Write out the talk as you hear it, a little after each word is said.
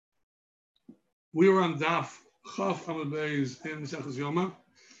We are on Daf Chaf Amud Beis in Maseches Yoma,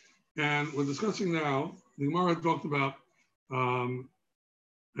 and we're discussing now. The Gemarah talked about a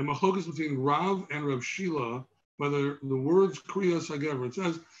machlokas between Rav and Rav Shila, whether the words Kriyas Hagever. It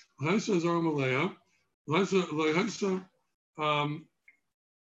says L'haisa Zara Malaya, L'haisa Kriyas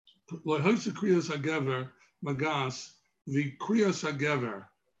Hagever Magas. The Kriyas Hagever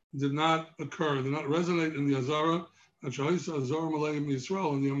did not occur, did not resonate in the Azara. L'haisa Zara Malaya in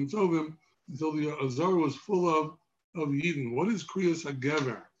Yisrael and Yom Tovim until the Azara was full of Yidden. What is Kriyas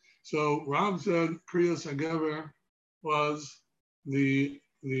Hagever? So Rav said Kriyas Hagever was the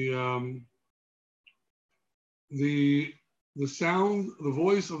sound, the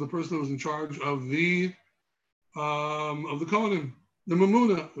voice of the person who was in charge of the Kohanim, the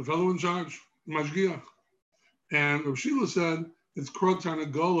Mamuna, the fellow in charge, the Mashgiach. And Rav Shila said it's Krot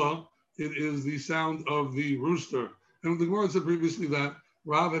Tarnagola, it is the sound of the rooster. And the Gemarah said previously that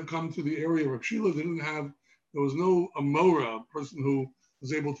Rav had come to the area of Rav Shila. There was no Amora, person who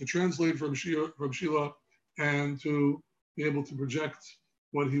was able to translate from Shila and to be able to project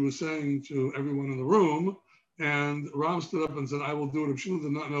what he was saying to everyone in the room. And Rav stood up and said, I will do it. Rav Shila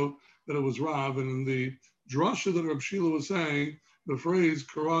did not know that it was Rav. And in the drasha that Rav Shila was saying, the phrase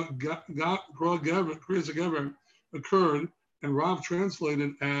Kriyas Hagever occurred, and Rav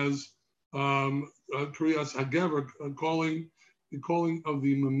translated as Kriyas Hagever, the calling of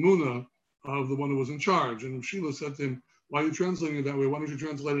the Mamuna, of the one who was in charge. And Rav Shila said to him, why are you translating it that way? Why don't you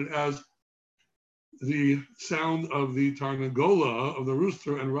translate it as the sound of the Tarnagola, of the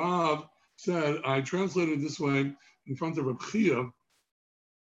rooster? And Rav said, I translated it this way in front of Reb Chia,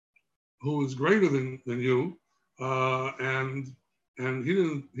 who is greater than you, and he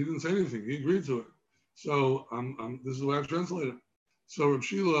didn't say anything. He agreed to it. So this is the way I translated it. So Reb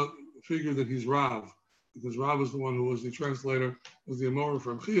Shila figured that he's Rav, because Rav was the one who was the translator, was the Amora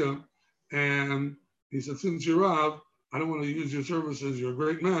from Chia, and he said, since you're Rav, I don't want to use your services. You're a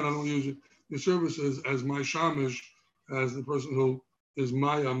great man. I don't want to use your services as my shamish, as the person who is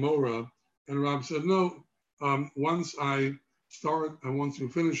my Amora. And Rav said, no, once I start and once you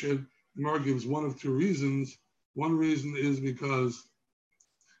finish it, the Gemara gives one of two reasons. One reason is because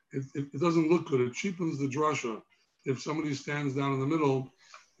it doesn't look good. It cheapens the drasha. If somebody stands down in the middle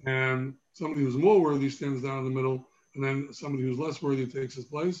and somebody who's more worthy stands down in the middle, and then somebody who's less worthy takes his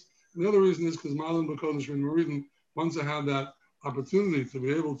place. And the other reason is because Malan B'Kodesh Ben Maridin, once I have that opportunity to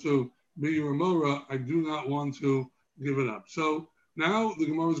be able to be your Amora, I do not want to give it up. So now the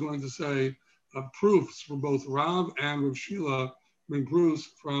Gemara is going to say proofs for both Rav and Rav Shila, bring proofs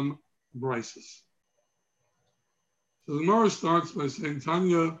from Brises. So the Gemara starts by saying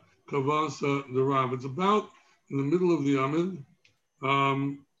Tanya Kavasa the Rav. It's about in the middle of the Amid.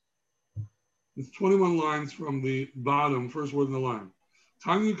 It's 21 lines from the bottom, first word in the line.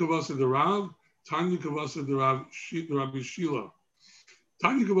 Tanya Kavasa the Rav, Tanya Kavasa the Rabbi Shila.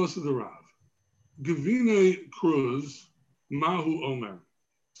 Tanya Kavasa the Rav. Gevine Cruz, Mahu Omer.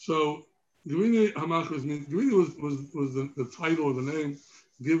 So Gevine Hamachuz means Gevine was the title or the name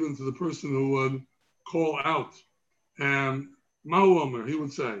given to the person who would call out. And Mahu Omer, he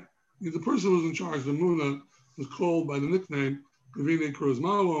would say. The person who was in charge, the Muna, was called by the nickname Gevine Cruz,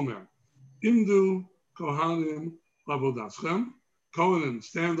 Mahu Omer. Imdu Kohanim Lavodaschem. Kohanim,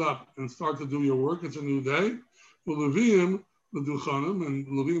 stand up and start to do your work. It's a new day. The Leviim, the Duchanim, and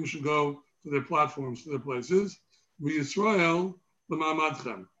the Leviim should go to their platforms, to their places. The Yisrael, the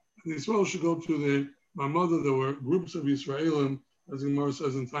Ma'amadchem. And Israel should go to the Ma'amada. There were groups of Yisraelim, as the Gemara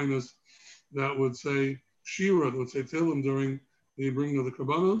says in Tainus, that would say Shira, that would say Tehillim during the bringing of the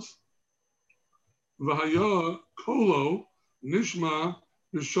Karbanos. V'haya Kolo Nishma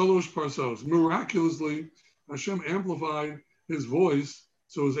B'shalosh Parsos. Miraculously, Hashem amplified his voice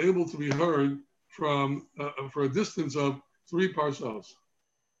so it was able to be heard from for a distance of 3 parsos.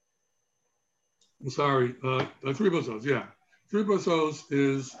 I'm sorry, 3 parsos, yeah. 3 parsos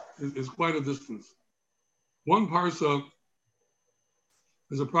is quite a distance. 1 parsa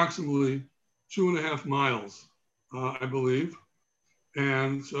is approximately 2.5 miles, I believe.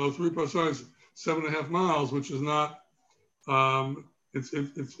 And so 3 parsos, 7.5 miles, which is not,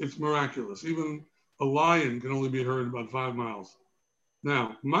 it's miraculous. Even a lion can only be heard about 5 miles.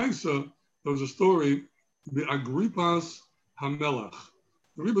 Now, Maisa, there was a story, the Agrippas HaMelech.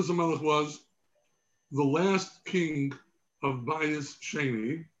 Agrippas HaMelech was the last king of Bayis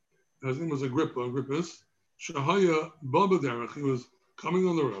Sheni. His name was Agrippus. Shahaya Babaderech, he was coming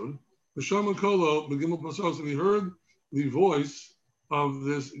on the road. V'shama Kolo, Begimel Pasos, and he heard the voice of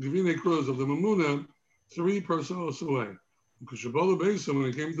this Gevine Cruz, of the Mamuna, 3 parsos away. When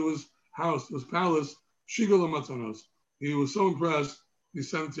he came to his house, his palace, Shigala Matanos, he was so impressed he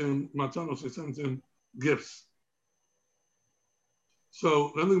sent him matanos, he sent him gifts.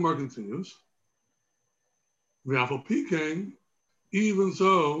 So then the Gemara continues. V'afal pikein, even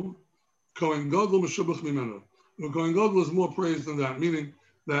so, Kohen Gadol Meshubach Mimenu. The Kohen Gadol was more praised than that, meaning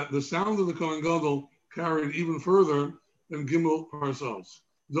that the sound of the Kohen Gadol carried even further than Gimel ourselves.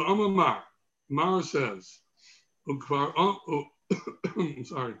 The Amar Mar says, Ukvar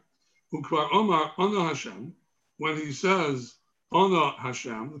Omar Ana Hashem, when he says Ana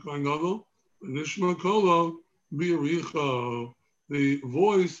Hashem, the Kohen Gadol, Nishma Kolo B'Yericho, the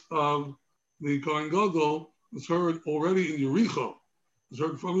voice of the Kohen Gadol was heard already in Yericho. It was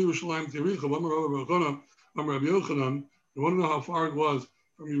heard from Yerushalayim to Yericho. Rabbi Yochanan, you want to know how far it was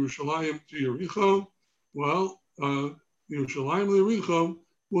from Yerushalayim to Yericho? Well, Yerushalayim to Yericho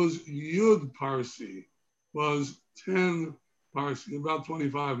was Yud Parsi, was 10 Parsi, about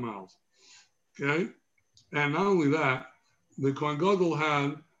 25 miles. Okay? And not only that, the Kohen Gadol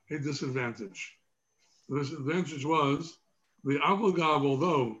had a disadvantage. The disadvantage was the Avagav,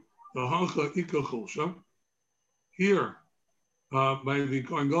 although the Hancha Ika Chulsha, here by the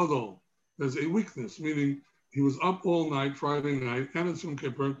Kohen Gadol, there's a weakness, meaning he was up all night, Friday night, and it's Yom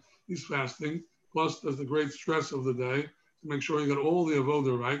Kippur, he's fasting, plus there's the great stress of the day to make sure you got all the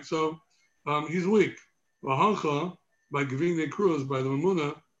avodah right. So he's weak. V'hancha, by Gevine Cruz, by the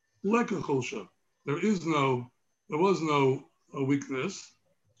Mamuna, Leka Chulsha. There was no weakness.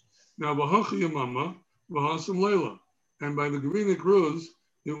 Now, V'hancha Yamama, V'hasam Leila. And by the Gevine Cruz,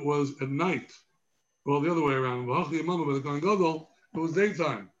 it was at night. Well, the other way around. V'hancha Yamama, by the Kohen Gadol, it was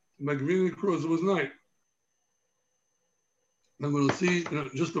daytime. And by Gevine Cruz, it was night. And we'll see in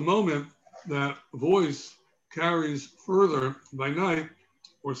just a moment that voice carries further by night,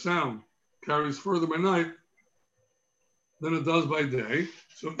 or sound carries further by night than it does by day.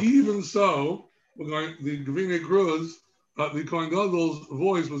 So even so, the Gevine Cruz, the Kohen Gadol's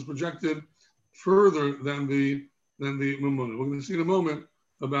voice was projected further than the Mamuna. We're going to see in a moment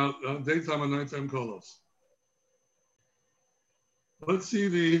about daytime and nighttime kolos. Let's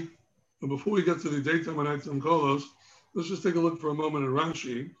see before we get to the daytime and nighttime kolos, let's just take a look for a moment at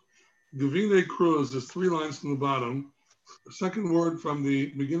Rashi. Gevine Cruz is 3 lines from the bottom. The second word from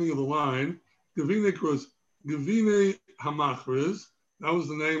the beginning of the line, Gevine Cruz, Gevine Hamachriz. That was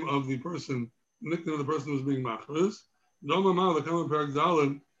the name of the person, the nickname of the person who was being Machriz. Doma Ma, the Kaman Perak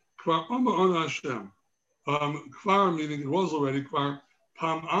Dalin, Kvar Oma On Hashem. Kvar meaning it was already, Kvar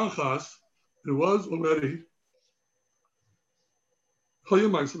Pam Achas, it was already. So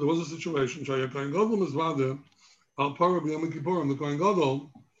there was a situation, Shaya Kohen Gadol Mizvade, Al Parah B'Yom Kippurim, the Kohen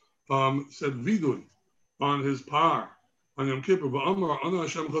Gadol said vidui on his par on Yom Kippur, Ba'amar Ana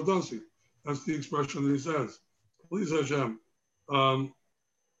Hashem Chadasi. That's the expression that he says. Please Hashem, I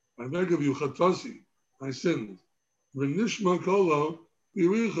beg of you, Chadasi, I sinned. V'nishma Kolo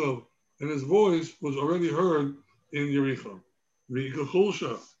Yericho, and his voice was already heard in Yericho. V'ika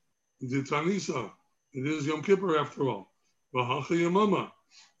Chulsha, D'Tanisa, it is Yom Kippur after all. V'hacha Yamama,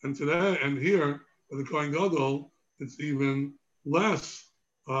 and today and here for the Kohen Gadol, it's even less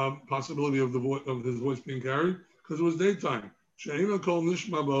possibility of his voice being carried because it was daytime. She'ena kol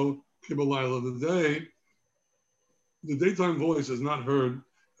nishmabo kibalayla. The daytime voice is not heard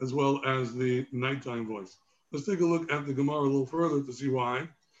as well as the nighttime voice. Let's take a look at the Gemarah a little further to see why.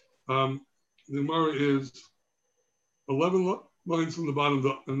 The Gemarah is 11 lines from the bottom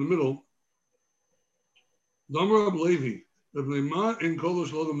in the middle. Damar Rab Levi, why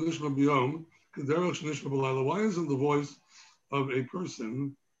isn't the voice of a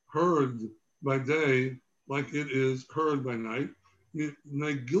person heard by day like it is heard by night?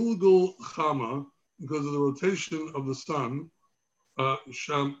 Negilgul Chama, because of the rotation of the sun.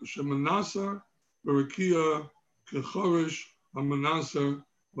 Shemanasar Barakia Kechorish Amanasar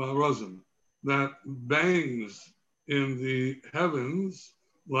Barazim, that bangs in the heavens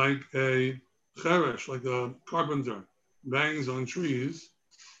like a cheresh, like a carpenter bangs on trees.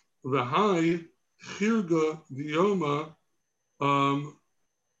 The high chirga yoma lo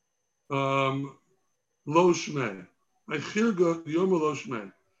shmei. Chirga yoma lo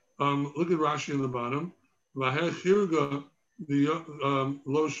shmei. Look at Rashi in the bottom. V'hei chirga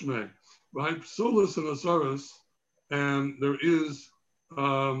lo shmei. V'hei psolis and asaris, and there is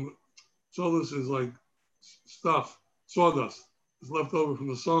psolis is like stuff, sawdust is left over from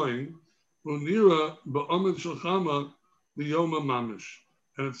the sawing. Unira ba'amid shalchama the Yoma Mamish,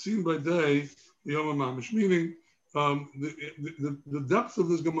 and it's seen by day the Yoma Mamish, meaning the depth of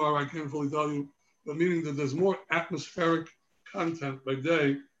this Gemarah I can't fully tell you, but meaning that there's more atmospheric content by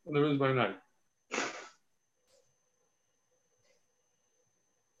day than there is by night.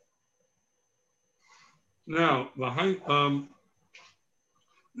 Now,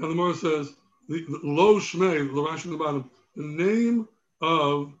 Now the Gemara says, the Lo Shmei, the Rashi on the bottom, the name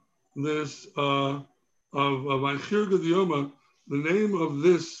of this, of Gemarah Yoma, the name of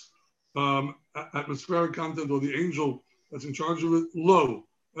this atmospheric content or the angel that's in charge of it, Lo,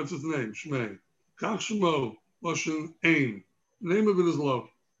 that's its name, Shmei. Kach Shemo, Lashon Ein. The name of it is Lo.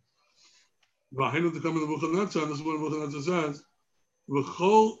 V'hainu to come in the Nebuchadnezzar, and this is what Nebuchadnezzar says,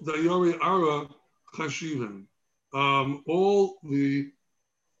 V'chol Dayori Ara Chashiven. All the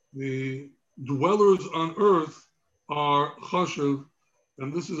dwellers on earth are chashiv,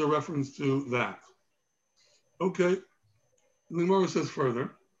 and this is a reference to that. Okay. The Gemara says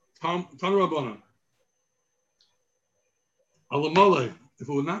further, Tana Rabbanan, Alamale, if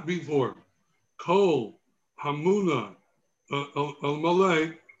it would not be for Kol Hamuna,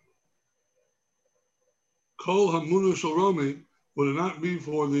 Alamale, Kol Hamuna Shalromi, would it not be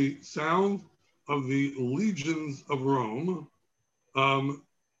for the sound of the legions of Rome,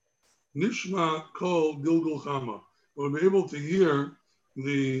 Nishma Kol Gilgul Chama, we'll be able to hear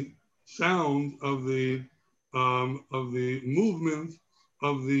the sound of the movement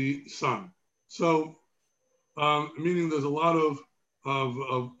of the sun. So, meaning there's a lot of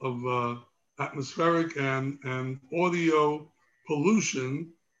atmospheric and audio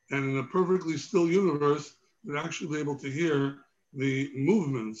pollution, and in a perfectly still universe, we'd actually be able to hear the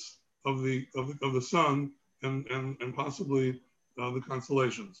movements of the sun and possibly the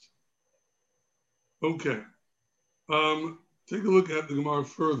constellations. Okay. Take a look at the Gemara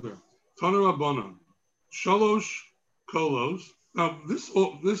further. Tana Rabbanan, Shalosh Kolos. Now, this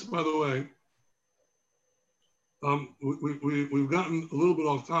by the way, we've gotten a little bit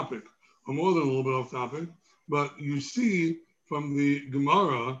off topic, or more than a little bit off topic, but you see from the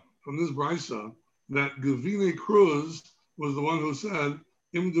Gemara, from this Brisa, that Gavine Cruz was the one who said,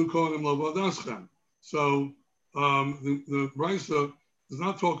 Imdu Kohanim Lo Badaschem. So the Brisa does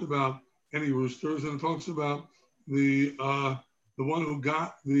not talk about any roosters, and it talks about the one who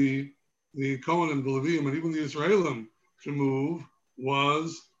got the Kohanim, the Levium, and even the Israelim to move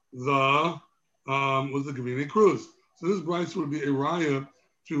was the Gavine Cruz. So this Brisa would be a raya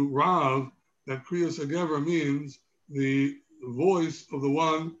to Rav that Kriyas HaGever means the voice of the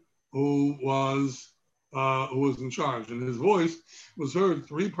one who was in charge, and his voice was heard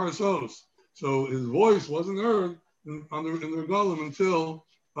 3 parsos. So his voice wasn't heard in the Golem until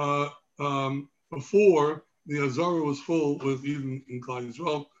before the Azara was full with Eden and Klal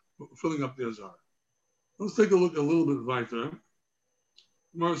Yisrael, filling up the Azara. Let's take a look a little bit weiter.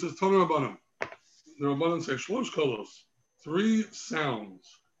 Gemara says, Tana Rabbanan. The Rabbanan say, Shlosh Kolos, 3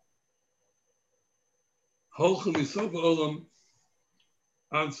 sounds. Holchem Misofa Olam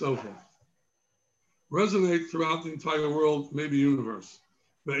Ad Sofa. Resonate throughout the entire world, maybe universe.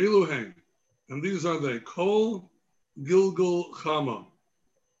 Ve'eluhein. And these are they. Kol Gilgul Chama.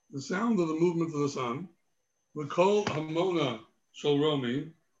 The sound of the movement of the sun. The Kol Hamona Shel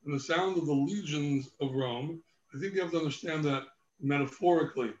Romi. And the sound of the legions of Rome. I think you have to understand that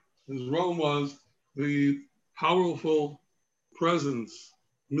metaphorically. Because Rome was the powerful presence,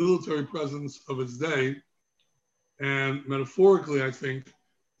 military presence of its day. And metaphorically, I think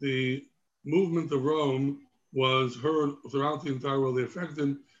the movement of Rome was heard throughout the entire world. They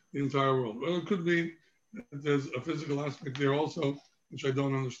affected the entire world. Well, it could be that there's a physical aspect there also, which I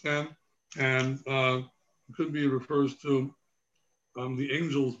don't understand. And it could be it refers to the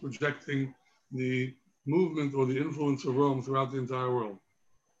angels projecting the movement or the influence of Rome throughout the entire world.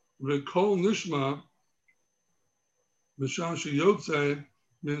 V'kol nishma Misham sheyotze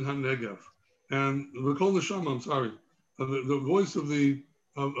min hanegev. And v'kol nishama, I'm sorry, the voice of the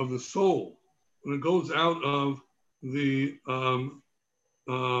soul, when it goes out of the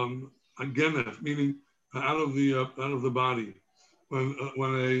agenef, meaning out of the body,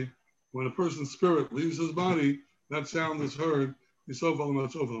 when a person's spirit leaves his body, that sound is heard.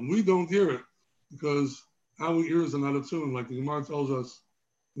 We don't hear it because our ears are not attuned, like the Gemarah tells us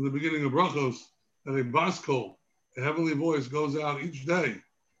in the beginning of Brachos, that a baskol, a heavenly voice, goes out each day,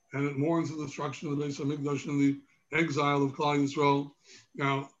 and it mourns the destruction of the Beis Hamikdash and the exile of Klal Yisrael.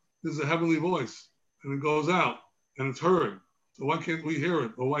 Now, this is a heavenly voice, and it goes out, and it's heard. So why can't we hear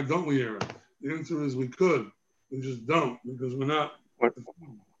it, or why don't we hear it? The answer is we could. We just don't, because we're not. What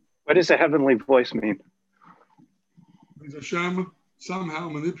does a heavenly voice mean? Because Hashem somehow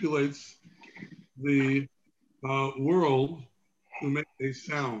manipulates the world to make a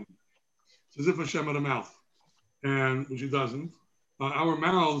sound. It's as if Hashem had a mouth, and which he doesn't. Our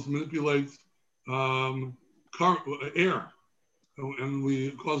mouths manipulate air, and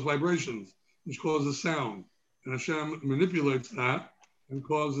we cause vibrations, which causes sound. And Hashem manipulates that and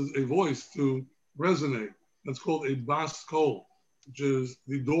causes a voice to resonate. That's called a bas kol. which is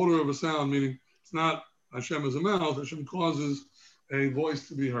the daughter of a sound, meaning it's not Hashem as a mouth, Hashem causes a voice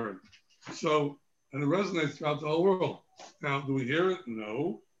to be heard. So, and it resonates throughout the whole world. Now, do we hear it?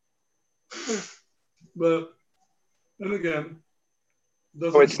 No. But then again,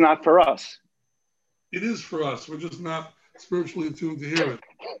 so it's not for us. It is for us. We're just not spiritually attuned to hear it.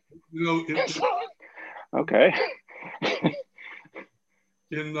 You know, okay.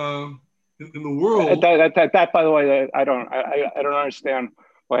 In the world, that by the way, I don't understand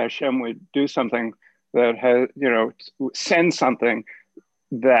why Hashem would do something that has, send something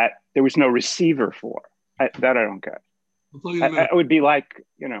that there was no receiver for. That I don't get. It would be like,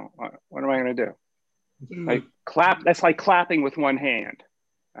 what am I going to do? Like clap. That's like clapping with one hand,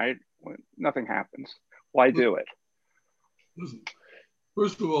 right? Nothing happens. Why do it? Listen,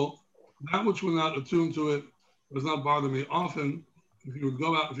 first of all, that which we're not attuned to it does not bother me. Often, if you would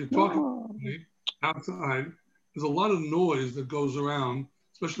go out, if you're talking to me outside, there's a lot of noise that goes around,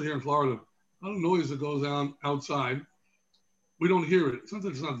 especially here in Florida. A lot of noise that goes on outside. We don't hear it. It's not that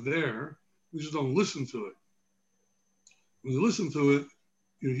it's not there. We just don't listen to it. When you listen to it,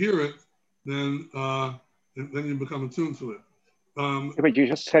 you hear it, then you become attuned to it. But you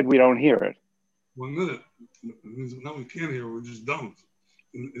just said we don't hear it. 1 minute. It means now we can't hear it, we just don't.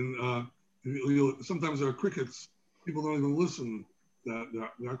 Sometimes there are crickets. People don't even listen. There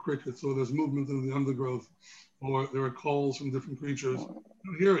are crickets, or there's movement in the undergrowth, or there are calls from different creatures. You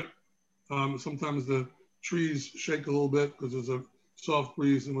don't hear it. Sometimes the trees shake a little bit because there's a soft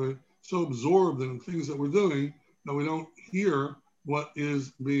breeze, and we're so absorbed in things that we're doing that we don't hear what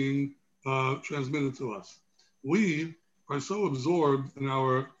is being transmitted to us. We are so absorbed in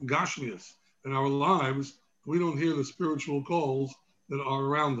our gashmias, in our lives, we don't hear the spiritual calls that are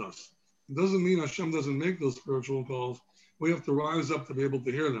around us. It doesn't mean Hashem doesn't make those spiritual calls. We have to rise up to be able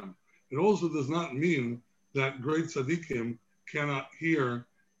to hear them. It also does not mean that great tzaddikim cannot hear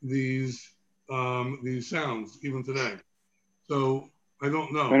these sounds even today. So I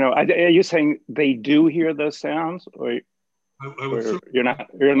don't know. Are you saying they do hear those sounds, or you're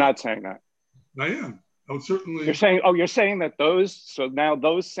not saying that? I am. I would certainly. You're saying that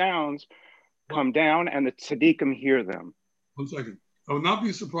those sounds come down and the tzaddikim hear them. 1 second. I would not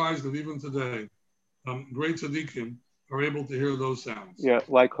be surprised if even today, great tzaddikim are able to hear those sounds. Yeah,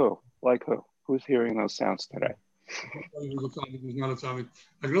 like who? Like who? Who's hearing those sounds today? I can tell you who's a tzaddik, who's not a tzaddik.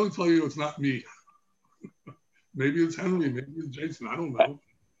 I can only tell you it's not me. Maybe it's Henry, maybe it's Jason, I don't know.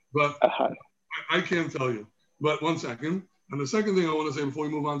 But I can't tell you. But 1 second. And the second thing I want to say before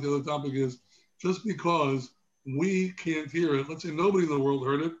we move on to the other topic is, just because we can't hear it, let's say nobody in the world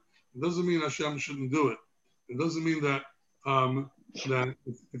heard it, it doesn't mean Hashem shouldn't do it. It doesn't mean that that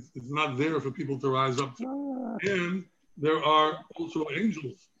it's not there for people to rise up to. And there are also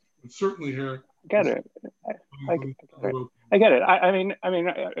angels that certainly hear. Get it. I get it. I mean,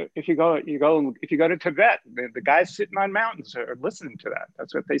 if you go to Tibet, the guys sitting on mountains are listening to that.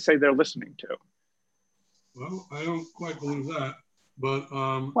 That's what they say they're listening to. Well, I don't quite believe that, but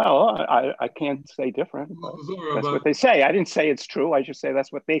I can't say different. That's what they say. I didn't say it's true. I just say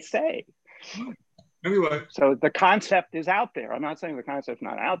that's what they say. Anyway, so the concept is out there. I'm not saying the concept's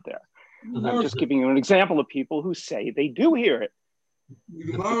not out there. I'm just giving you an example of people who say they do hear it,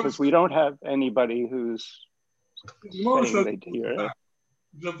 because we don't have anybody who's saying they hear it.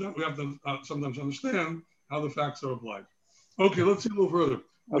 We have to sometimes understand how the facts are applied. Okay, let's see a little further.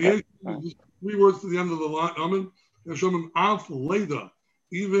 Okay. 3 words to the end of the line. Af leda,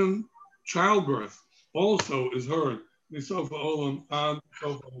 even childbirth also is heard.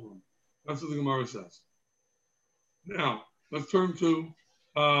 That's what the Gemara says. Now, let's turn to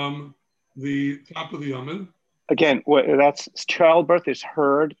the top of the Yomid. Again, that's childbirth is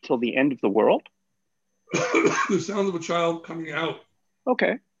heard till the end of the world? The sound of a child coming out.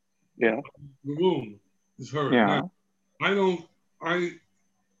 Okay. Yeah. The womb is heard. Yeah. Now, I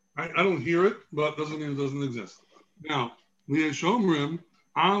don't hear it, but doesn't mean it doesn't exist. Now, Shomrim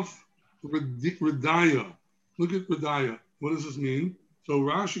af Redaya. Look at Redaya. What does this mean? So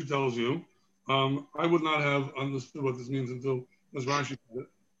Rashi tells you, I would not have understood what this means until as Rashi said it.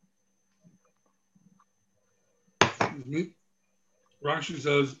 Excuse me. Rashi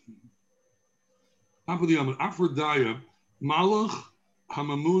says, Afrodaya, Malach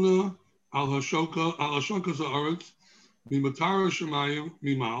Hamamuna al Hashoka Za'aretz, Mimatara Shemayim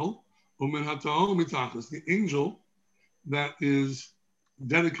Mimal, Umen Hatao Mitachas. The angel that is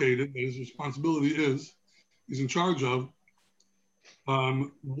dedicated, that his responsibility is, he's in charge of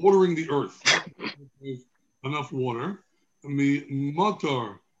watering the earth. Enough water.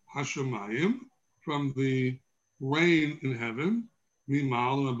 Mimatar Hashemayim, from the rain in heaven,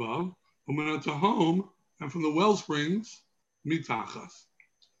 Mimal and above, Umen Hatahom, and from the well springs mitachas.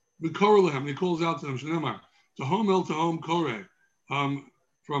 Mikor he calls out to them, Shenemar, Tahom el Tahom Kore.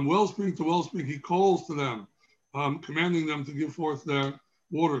 From wellspring to wellspring, he calls to them, commanding them to give forth their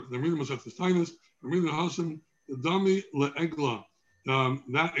water. The Dami le'egla.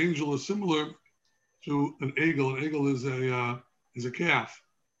 That angel is similar to an egel. An egel is a calf.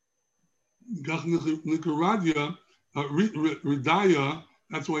 Ridaya,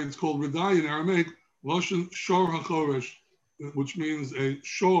 that's why it's called Ridaya in Aramaic, Loshen Shor HaChoresh, which means a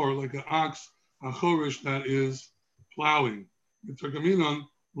shore, like an ox, HaChoresh that is plowing. Terkaminon,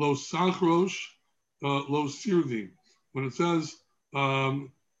 Lo Sachrosh, Lo Sirdi. When it says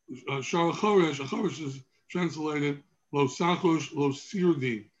Shor HaChoresh, HaChoresh is translated Lo Sachrosh, Lo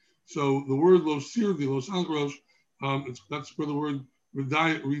Sirdi. So the word Lo Sirdi, Lo Sachrosh, that's where the word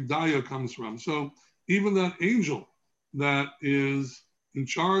Ridaya comes from. So even that angel that is in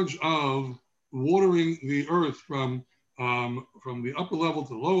charge of watering the earth from the upper level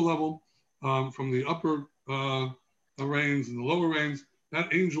to the lower level, from the upper rains and the lower rains,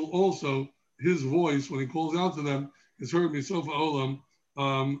 that angel also, his voice when he calls out to them is heard misofa olam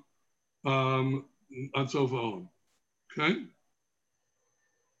at sofa olam. Okay.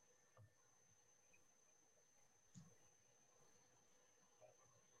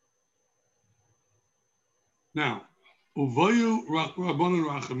 Now, Uvayu Rabbanon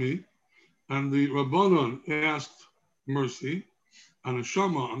Rachami, and the Rabbanon asked mercy on the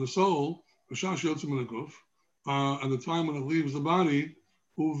Shama, on the soul, at the time when it leaves the body,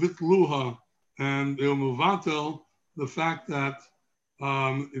 Uvitluha, and they'll muvatel the fact that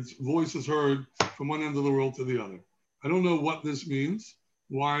its voice is heard from one end of the world to the other. I don't know what this means,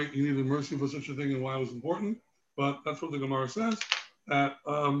 why you needed mercy for such a thing and why it was important, but that's what the Gemarah says, that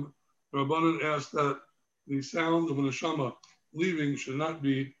Rabbanon asked that the sound of an neshama leaving should not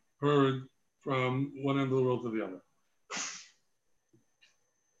be heard from one end of the world to the other.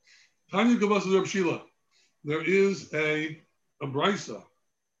 Tanya Kavasa Reb Shila. There is a brisa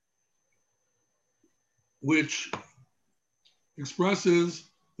which expresses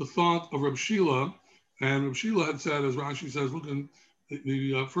the thought of Reb Shila, and Reb Shila had said, as Rashi says, look in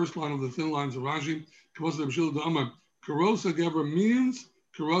the first line of the thin lines of Rashi, Kavasa Reb Shila Da'amar, Karosa Geber means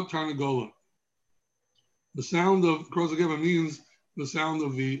Karot Tarnagola. The sound of Karosa Geber means the sound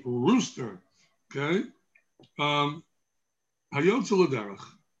of the rooster. Okay? Hayotze l'derech.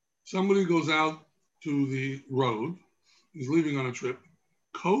 Somebody goes out to the road. He's leaving on a trip.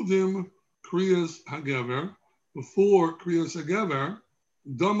 Kodim kriyas hagever. Before kriyas hagever,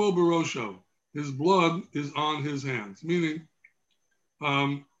 damo barosho. His blood is on his hands. Meaning,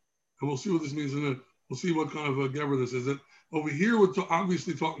 and we'll see what this means in a minute. We'll see what kind of a gever this is. Over here, we're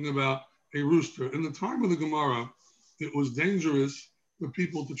obviously talking about a rooster. In the time of the Gemarah, it was dangerous for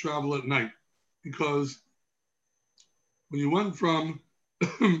people to travel at night because when you went from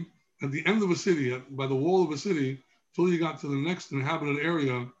at the end of a city, by the wall of a city, till you got to the next inhabited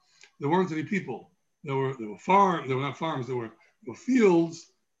area, there weren't any people. There were farms. There were not farms. There were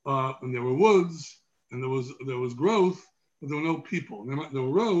fields, and there were woods, and there was growth, but there were no people. There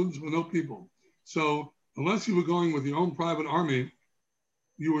were roads, but no people. So unless you were going with your own private army,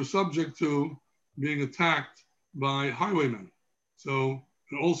 you were subject to being attacked by highwaymen. So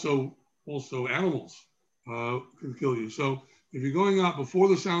and also animals could kill you. So if you're going out before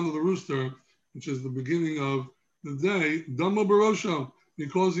the sound of the rooster, which is the beginning of the day, Dhamma Barosho, you're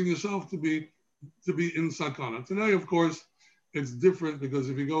causing yourself to be in sakana. Today, of course, it's different because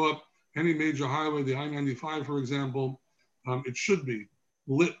if you go up any major highway, the I-95, for example, it should be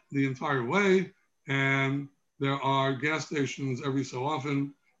lit the entire way, and there are gas stations every so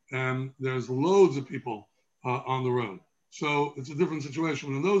often, and there's loads of people on the road. So it's a different situation.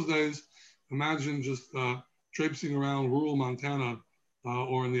 But in those days, imagine just traipsing around rural Montana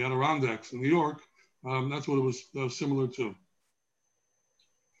or in the Adirondacks in New York. That's what it was similar to.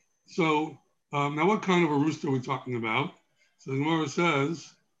 So now what kind of a rooster are we talking about? So the Gemarah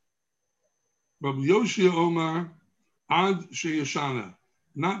says, Rabbi Yoshia Omar Ad Sheyashana.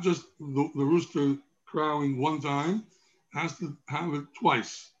 Not just the rooster crowing one time, has to have it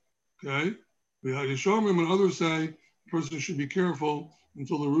twice. Okay? Yeshomim and others say the person should be careful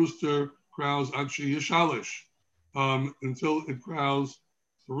until the rooster crows Ad Sheyashalish, until it crows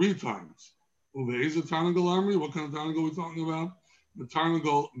 3 times. Is a Tarnagal army? What kind of Tarnagal are we talking about? The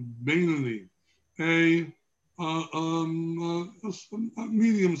Tarnagal Beinani, a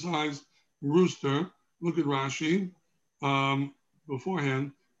medium-sized rooster. Look at Rashi.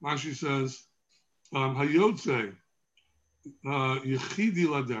 Beforehand, Rashi says, Hayotze Yechidi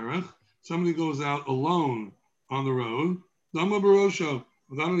Laderech. Somebody goes out alone on the road. Dama Barosho,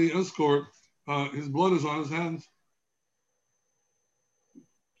 without any escort, his blood is on his hands.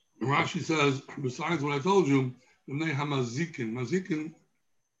 And Rashi says, besides what I told you, Mazikin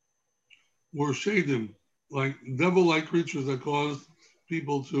were shadim, like devil-like creatures that caused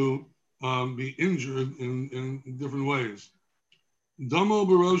people to be injured in different ways. Damo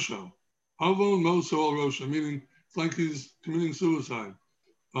barosho, avon moso al rosha, meaning it's like he's committing suicide.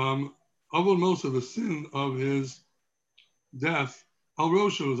 Avon moso, the sin of his death, al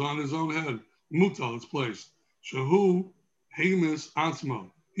rosha is on his own head. Mutal, it's placed. Shahu hemis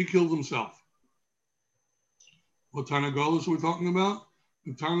atzmo, he killed himself. What tarnagolas are we talking about?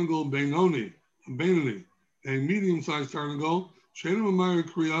 The tarnagol Benoni, a medium-sized tarnagol. Sheinu Amari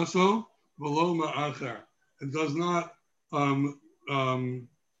Kriyaso, Velo Ma'acher. It does not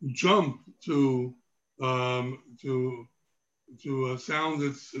jump to sound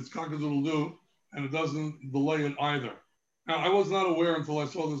its cock-a-doodle-doo, and it doesn't delay it either. Now, I was not aware until I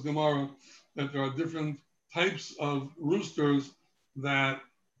saw this Gemara that there are different types of roosters that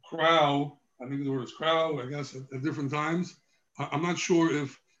crow. I think the word is crow, I guess, at different times. I'm not sure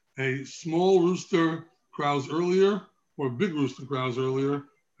if a small rooster crows earlier or a big rooster crows earlier,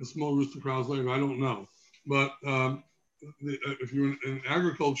 a small rooster crows later. I don't know. But if you're in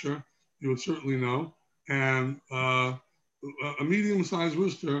agriculture, you would certainly know. And a medium-sized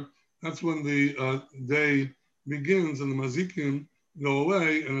rooster, that's when the day begins and the mazikim go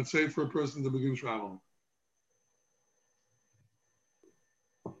away, and it's safe for a person to begin traveling.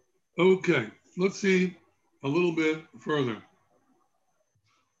 Okay, let's see a little bit further.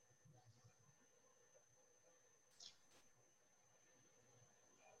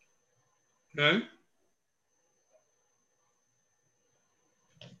 Okay.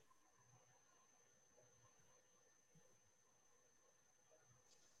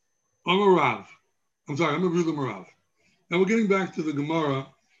 Amarav. I'm sorry, I'm going to read the Marav. Now we're getting back to the Gemara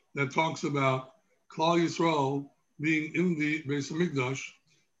that talks about Klal Yisrael being in the Beis Hamikdash.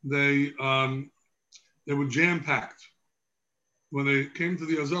 They were jam-packed. When they came to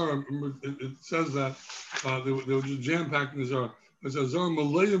the Azara, it says that they were just jam-packed in the Azara. As Azara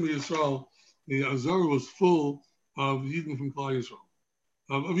Malayim Yisrael, the Azara was full of Yidden from Klal Yisrael,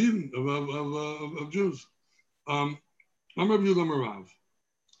 of Yidden, of Jews. I'm Rabbi Yehuda Marav.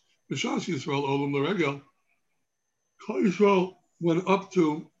 B'shas Yisrael Olam L'Regel, Klal Yisrael went up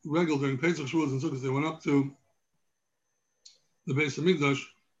to Regel during Pesach, Shavuos, and Sukkot. They went up to the Beis Hamikdash.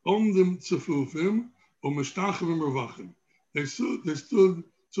 Omdim tzefufim or mishtachim ravachim. They stood tzefufim.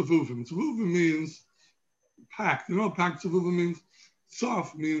 Tzefufim means packed. You know what packed tzefufim means?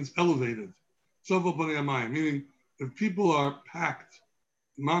 Tzaf means elevated. Tzaf upon yamayim, meaning if people are packed,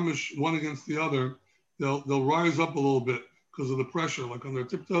 mamish one against the other, they'll rise up a little bit because of the pressure, like on their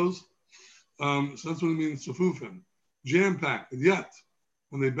tiptoes. So that's what it means, tzefufim. Jam-packed. Yet,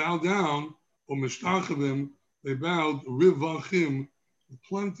 when they bowed down, or mishtachim, they bowed rivachim,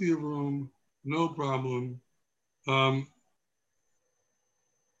 plenty of room, no problem.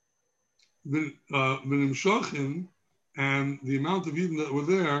 V'nimshachim, and the amount of Eden that were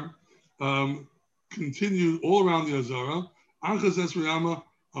there continued all around the Azara. Anchas Esriyama,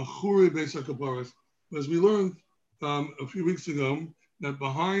 Achuri Beis HaKaparas. As we learned a few weeks ago, that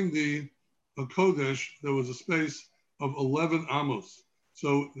behind the Kodesh, there was a space of 11 amos.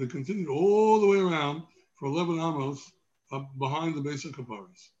 So they continued all the way around for 11 amos behind the Beis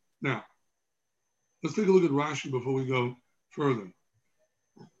HaKaparas. Now, let's take a look at Rashi before we go further.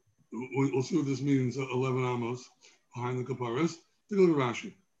 We'll see what this means, 11 amos behind the Kaparas. Take a look at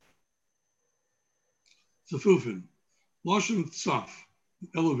Rashi. Tzafufin. Lashon tzaf,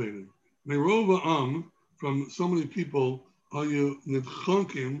 elevated. Merova from so many people, ayu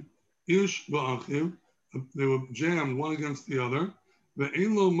nidchankim, ish ba'achim, they were jammed one against the other.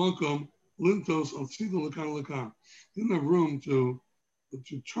 Ve'ein lo makom, lintos al tzida lekan lekan. Didn't have room to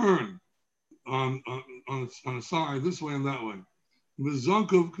turn on a side, this way and that way.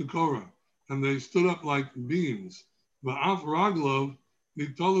 V'zankov kikora, and they stood up like beams. V'af raglov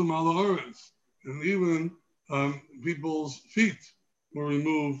nitolim ala haaretz, and even people's feet were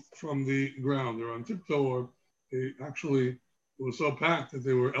removed from the ground. They're on tiptoe, or they actually were so packed that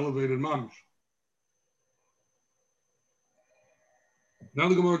they were elevated mamish. Now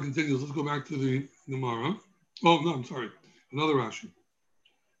the Gemara continues. Let's go back to the Gemara. Oh, no, I'm sorry. Another Rashi.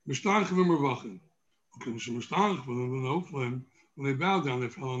 Mishtachim v'mervachim. Okay, mishtachim, when they bowed down, they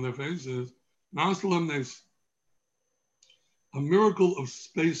fell on their faces. A miracle of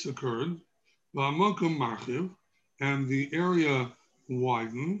space occurred. V'amakum marchiv, and the area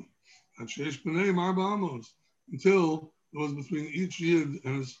widened. Until it was between each yid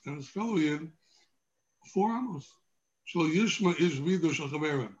and his fellow yid 4 amos.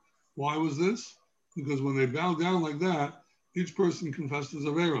 Why was this? Because when they bowed down like that, each person confessed his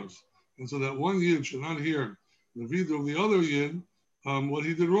averos. And so that one yid should not hear the vidu of the other yid, what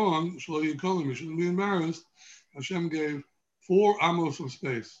he did wrong, he shouldn't be embarrassed. Hashem gave 4 amos of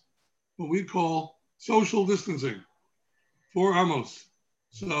space, what we call social distancing, 4 amos.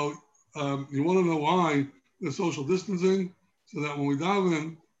 So you want to know why the social distancing? So that when we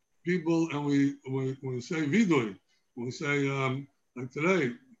daven, people, and we say vidui, when we say, like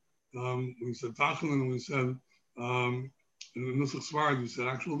today, we said tachlin, and we said, in the Nusach Svarad, we said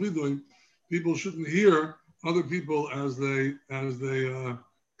actual vidui, people shouldn't hear other people as they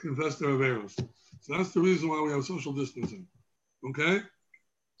confess their averos. So that's the reason why we have social distancing. Okay?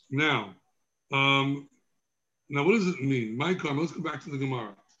 Now what does it mean? My Kamar, let's go back to the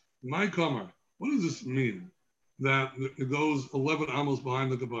Gemara. My Kamar, what does this mean? That it goes 11 amos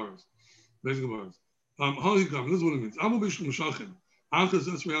behind the Kabaras, basic Kabaras. This is what it means.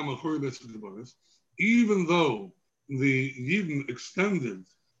 Even though the Yidden extended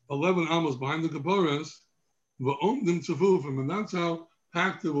 11 amos behind the Kabaras, and that's how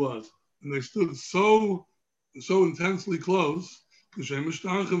packed it was. And they stood so intensely close, and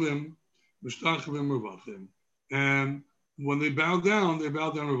when they bowed down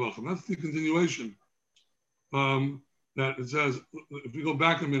Ravachim. That's the continuation. That it says, if we go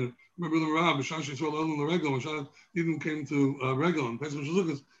back a minute, remember the Rav, when Eden came to Regel, and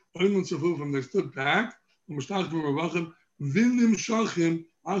they stood back,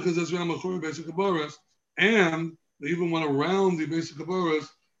 and they even went around the basic Kabaras,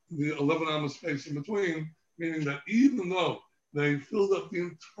 the 11 amos space in between, meaning that even though they filled up the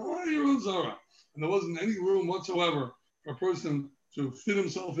entire Zara, and there wasn't any room whatsoever for a person to fit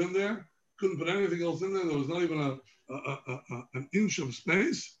himself in there, couldn't put anything else in there, there was not even an inch of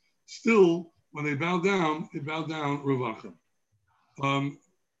space, still, when they bowed down Ravachim. And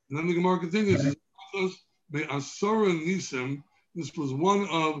then the Gemara continues, this was one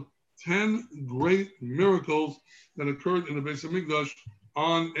of 10 great miracles that occurred in the Beis Hamikdash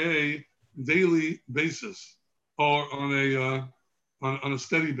on a daily basis, or on a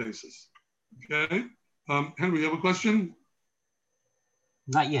steady basis. Okay, Henry, you have a question?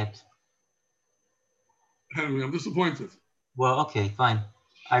 Not yet. Henry, I'm disappointed. Well, okay, fine.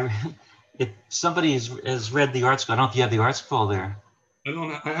 If somebody has read the art scroll, I don't know if you have the art scroll there. I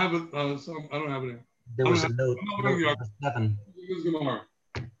don't have it. So I don't have it. There was a note 7.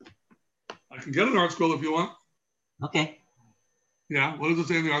 I can get an art scroll if you want. Okay. Yeah. What does it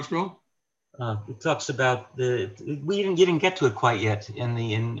say in the art scroll? It talks about you didn't get to it quite yet in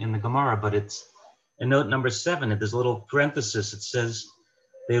the Gemarah, but it's in note number 7. There's a little parenthesis. It says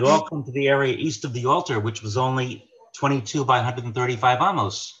they had all come to the area east of the altar, which was only 22 by 135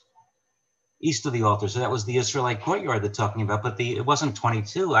 amos east of the altar. So that was the Israelite courtyard they're talking about, but it wasn't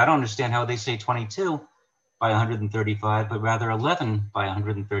 22. I don't understand how they say 22 by 135, but rather 11 by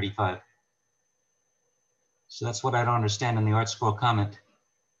 135. So that's what I don't understand in the art scroll comment.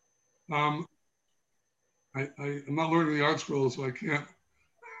 I'm not learning the art scroll, so I can't.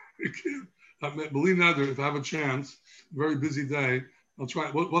 Believe me, if I have a chance, very busy day, I'll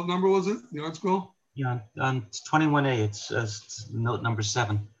try. What number was it? The art scroll? Yeah, on 21A. It's note number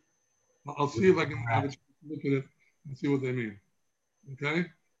 7. I'll see if I can have a chance to look at it and see what they mean. Okay.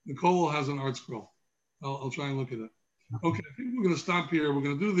 Nicole has an art scroll. I'll try and look at it. Okay. I think we're going to stop here. We're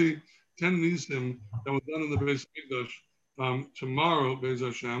going to do the 10 nisim that was done in the Beis Hamikdash tomorrow, Be'ez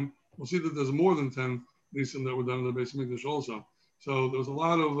Hashem. We'll see that there's more than 10 nisim that were done in the Beis Hamikdash also. So there's a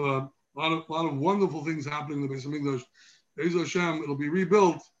lot of wonderful things happening in the Beis Hamikdash. Be'ez Hashem, it'll be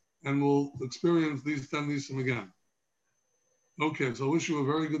rebuilt, and we'll experience these 10 nisim again. Okay, so I wish you a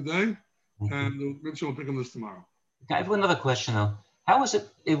very good day, and Mitchell will pick on this tomorrow. I have another question though. How was it?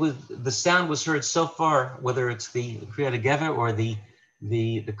 It was the sound was heard so far, whether it's the Kriyat Gever or the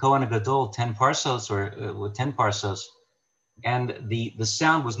Kohen Gadol 10 parsos or 10 parsos, and the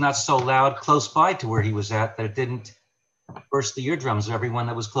sound was not so loud close by to where he was at that it didn't burst the eardrums of everyone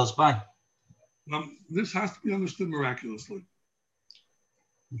that was close by. This has to be understood miraculously.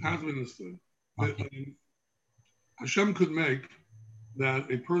 It has to be understood. Okay. Hashem could make that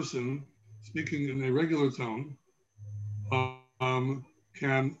a person speaking in a regular tone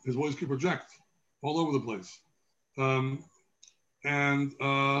his voice can project all over the place. And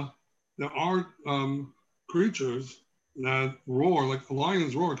there are creatures that roar, like a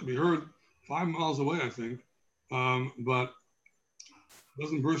lion's roar can be heard 5 miles away, I think, but it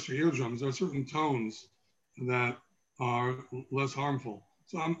doesn't burst your eardrums. There are certain tones that are less harmful.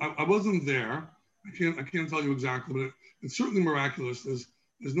 So I wasn't there. I can't tell you exactly, but it's certainly miraculous. There's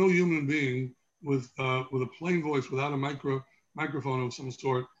no human being with a plain voice without a microphone of some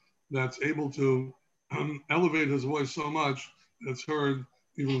sort that's able to elevate his voice so much that it's heard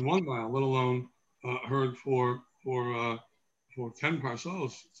even 1 mile, let alone heard for 10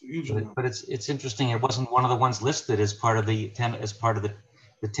 parsos. It's a huge amount. But it's interesting. It wasn't one of the ones listed as part of the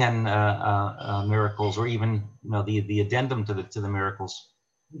 10 miracles, or even the addendum to the miracles.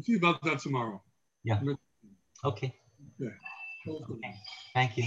 We'll see about that tomorrow. Yeah. Okay. Okay. Okay. Thank you.